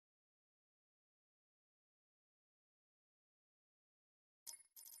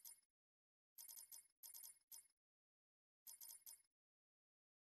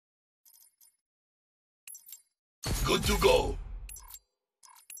Good to go.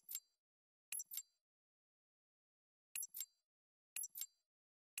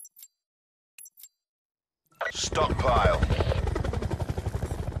 Stockpile.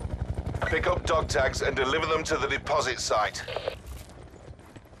 Pick up dog tags and deliver them to the deposit site.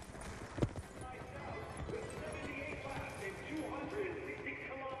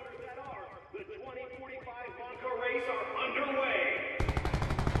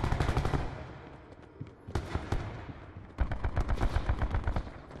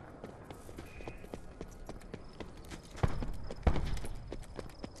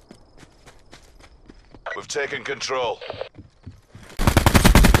 We've taken control.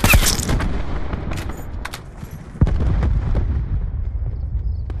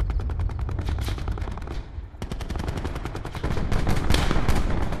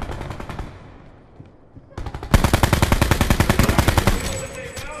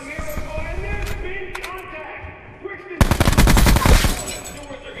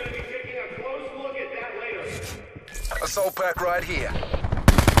 Assault pack right here.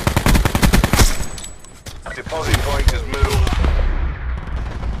 Deposit point is moved.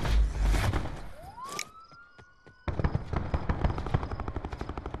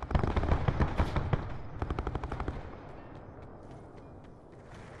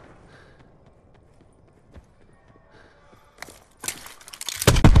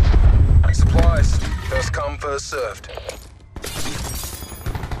 Supplies. First come, first served.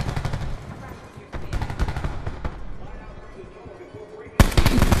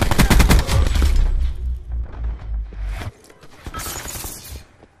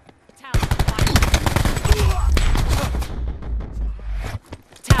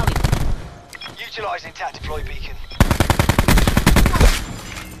 Utilizing TAC deploy beacon.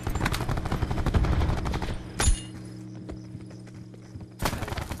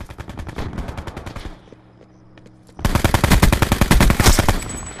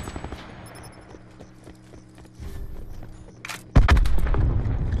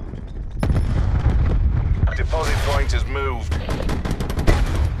 Deposit point is moved.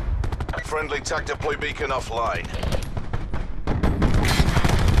 Friendly TAC deploy beacon offline.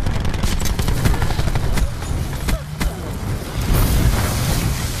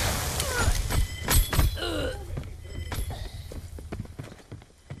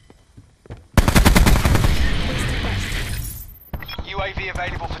 UAV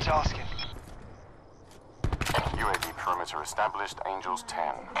available for tasking. UAV perimeter established, Angels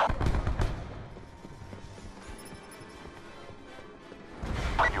 10.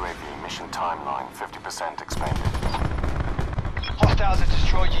 UAV mission timeline 50% expanded. Hostiles have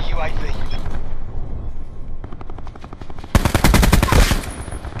destroyed your UAV.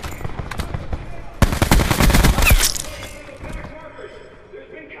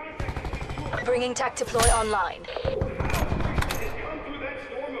 Bringing TAC deploy online.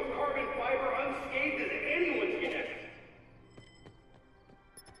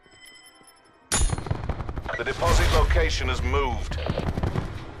 The deposit location has moved.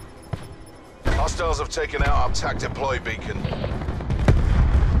 Hostiles have taken out our TAC deploy beacon.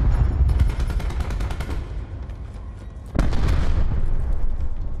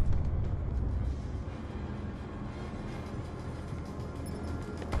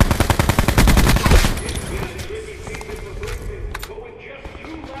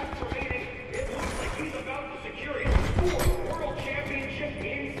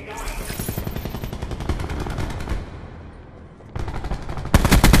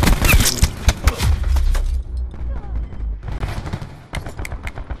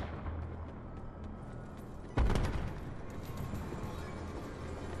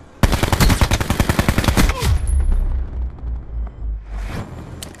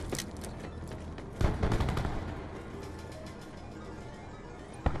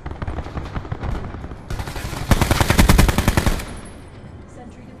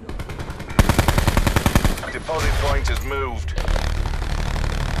 Deposit point is moved.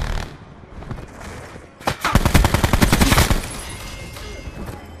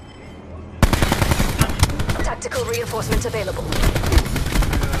 Tactical reinforcement available.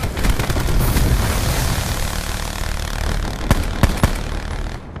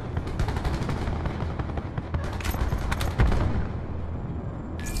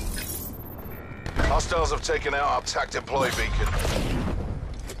 Hostiles have taken out our TAC deploy beacon.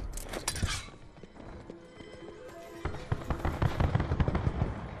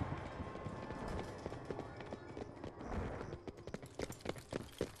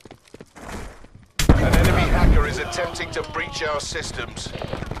 An enemy hacker is attempting to breach our systems.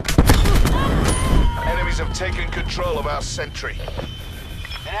 Enemies have taken control of our sentry.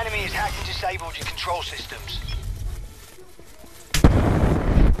 An enemy has hacked and disabled your control systems.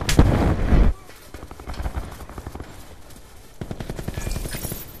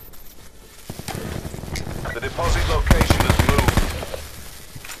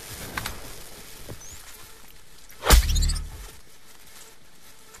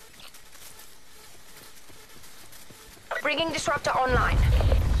 Bringing disruptor online.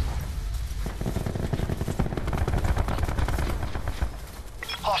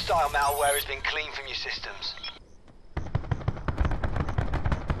 Hostile malware has been cleaned from your systems.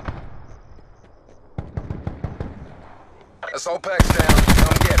 Assault pack's down.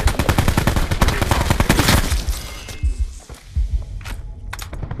 Come get it.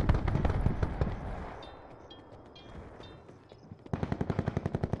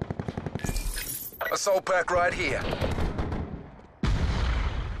 Assault pack right here.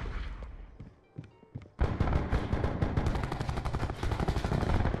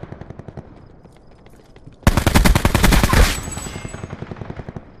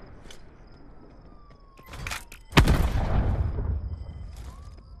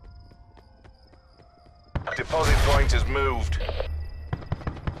 Deposit point has moved.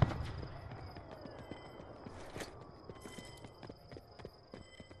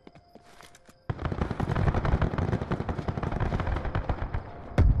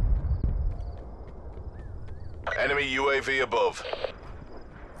 Enemy UAV above.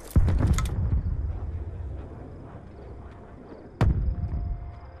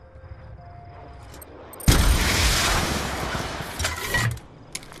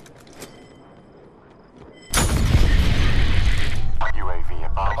 UAV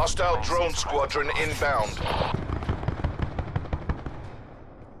above. Hostile drone squadron inbound.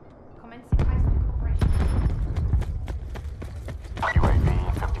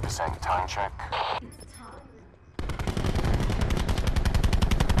 UAV 50% time check.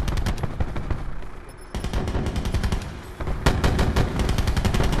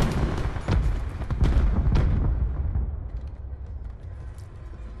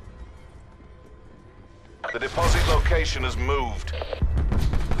 The deposit location has moved.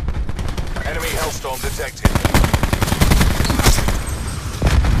 Enemy Hellstorm detected.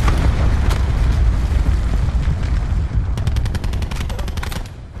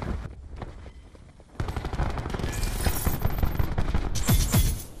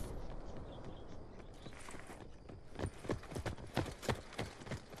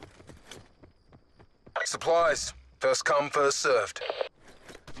 Supplies. First come, first served.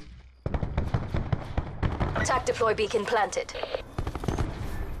 Attack deploy beacon planted.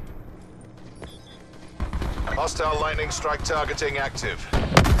 Hostile lightning strike targeting active.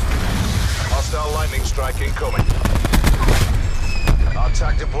 Hostile lightning strike incoming. Our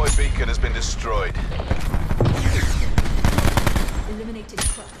attack deploy beacon has been destroyed. Eliminated.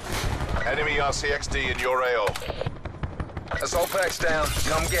 Enemy RCXD in your AO. Assault pack's down.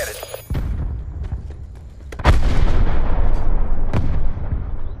 Come get it.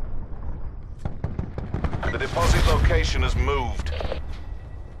 The deposit location has moved.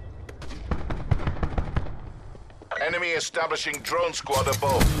 Enemy establishing drone squad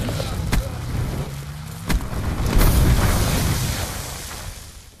above.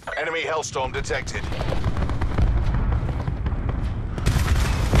 Enemy Hellstorm detected.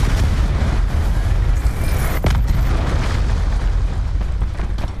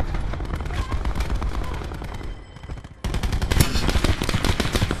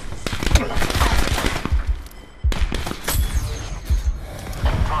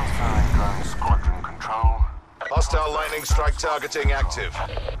 Transferring drone squadron control. Hostile lightning strike targeting active.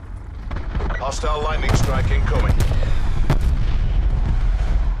 Hostile lightning strike incoming.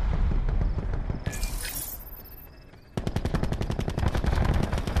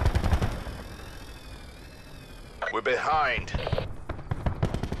 We're behind.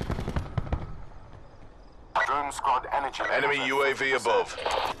 Drone squad energy. Enemy levels at UAV 50%.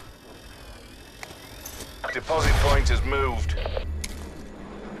 above. Deposit point has moved.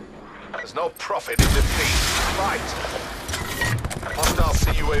 There's no profit in defeat. Fight!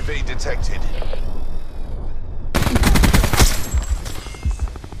 Hostile CUAV detected.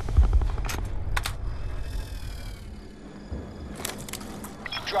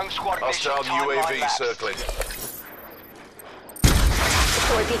 Drone squad mission Hostile timeline UAV lapsed. circling.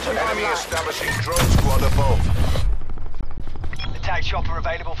 Deploy beacon Enemy online. establishing drone squad above. Attack chopper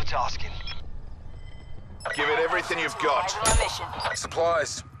available for tasking. Give it everything you've got. On mission.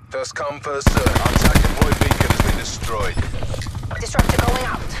 Supplies. First come, first served. Our attack deploy beacon has been destroyed. Disruptor going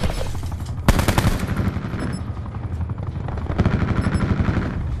out.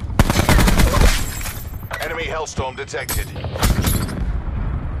 Enemy Hellstorm detected.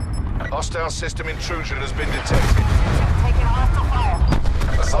 Hostile system intrusion has been detected. Taking hostile fire.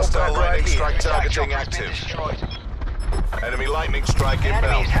 Hostile lightning strike Attack targeting chopper has been active. destroyed. Enemy lightning strike The enemy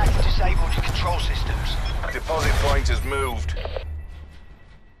inbound. has hacked and disabled your control systems. Deposit point has moved.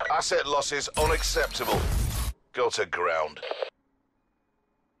 Asset losses unacceptable. Go to ground.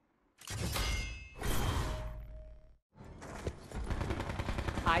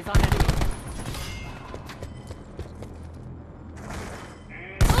 Eyes on enemy.